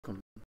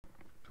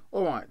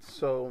All right,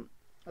 so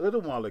a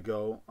little while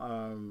ago,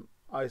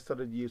 I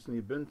started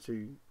using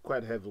Ubuntu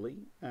quite heavily,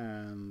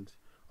 and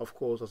of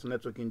course, as a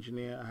network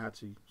engineer, I had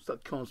to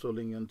start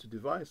consoling onto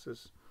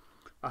devices.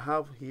 I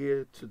have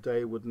here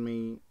today with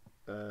me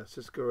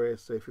Cisco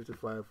ASA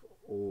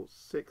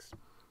 5506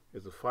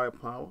 is a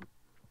firepower,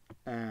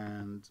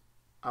 and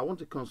I want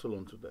to console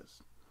onto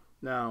this.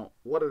 Now,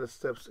 what are the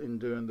steps in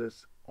doing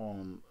this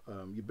on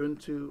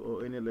Ubuntu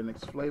or any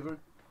Linux flavor?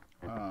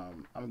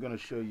 I'm going to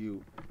show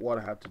you what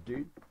I have to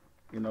do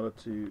in order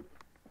to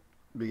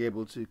be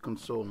able to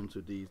console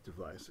onto these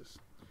devices.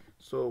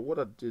 So what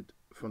I did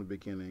from the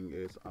beginning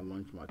is I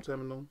launched my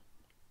terminal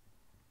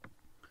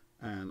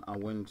and I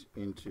went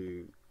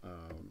into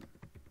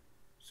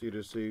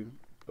sudo,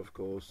 of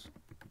course,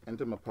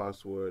 enter my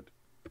password.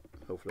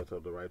 Hopefully I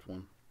have the right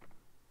one.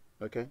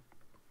 Okay.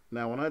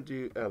 Now when I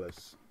do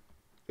ls,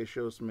 it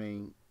shows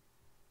me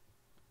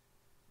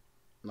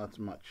not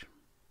much.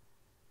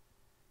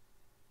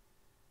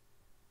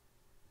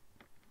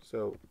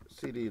 So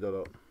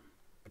cd.ls,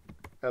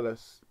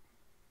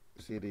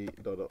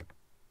 cd.ls.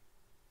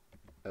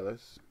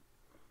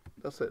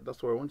 That's it.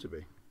 That's where I want to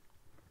be.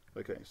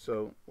 Okay.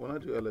 So when I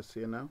do ls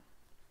here now,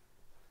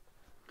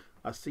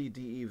 I see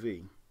dev.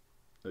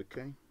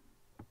 Okay.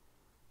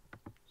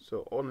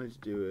 So all I need to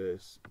do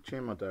is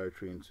change my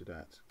directory into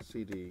that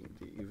cd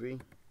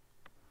dev,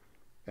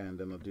 and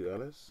then I'll do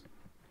ls.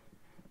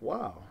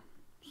 Wow.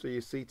 So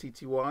you see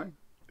TTY.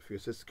 If you're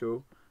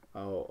Cisco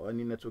or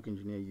any network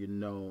engineer, you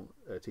know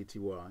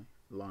TTY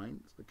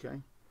lines.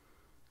 Okay.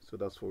 So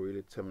that's for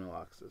really terminal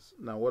access.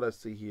 Now what I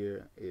see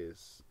here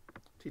is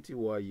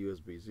TTY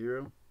USB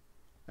 0,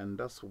 and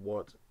that's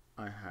what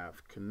I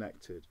have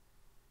connected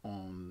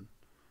on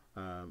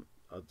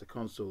the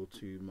console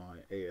to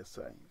my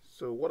ASA.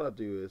 So what I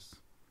do is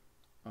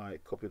I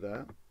copy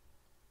that,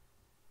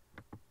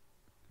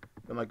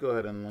 then I go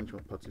ahead and launch my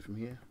Putty from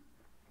here,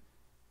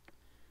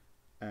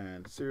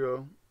 and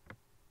serial,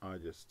 I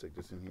just stick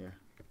this in here.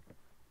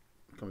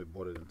 I can't be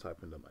bothered and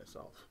typing that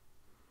myself.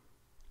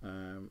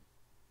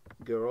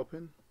 Go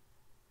open,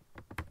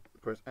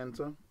 press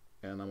enter,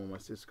 and I'm on my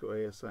Cisco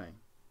ASA.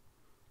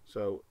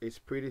 So it's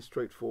pretty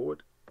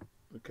straightforward.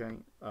 Okay,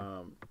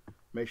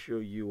 make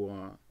sure you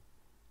are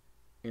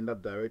in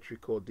that directory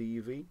called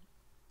dev.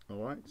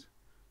 All right,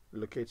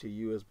 locate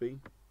your USB.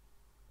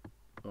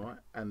 All right,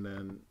 and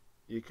then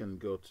you can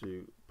go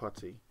to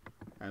Putty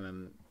and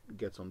then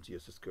get onto your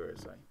Cisco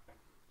ASA.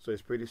 So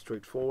it's pretty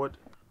straightforward.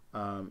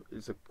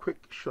 It's a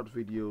quick short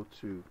video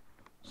to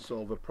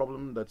solve a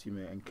problem that you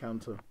may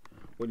encounter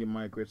when you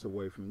migrate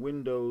away from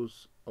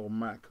Windows or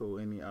Mac or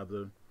any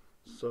other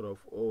sort of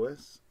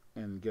OS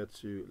and get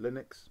to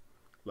Linux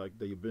like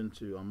the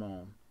Ubuntu I'm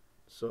on.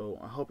 So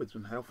I hope it's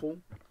been helpful,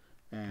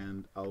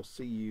 and I'll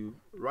see you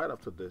right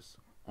after this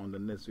on the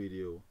next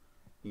video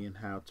in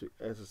how to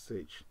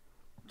SSH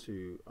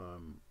to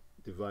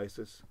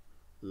devices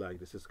like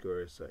the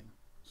Cisco ASA.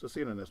 So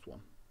see you in the next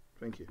one.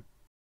 Thank you.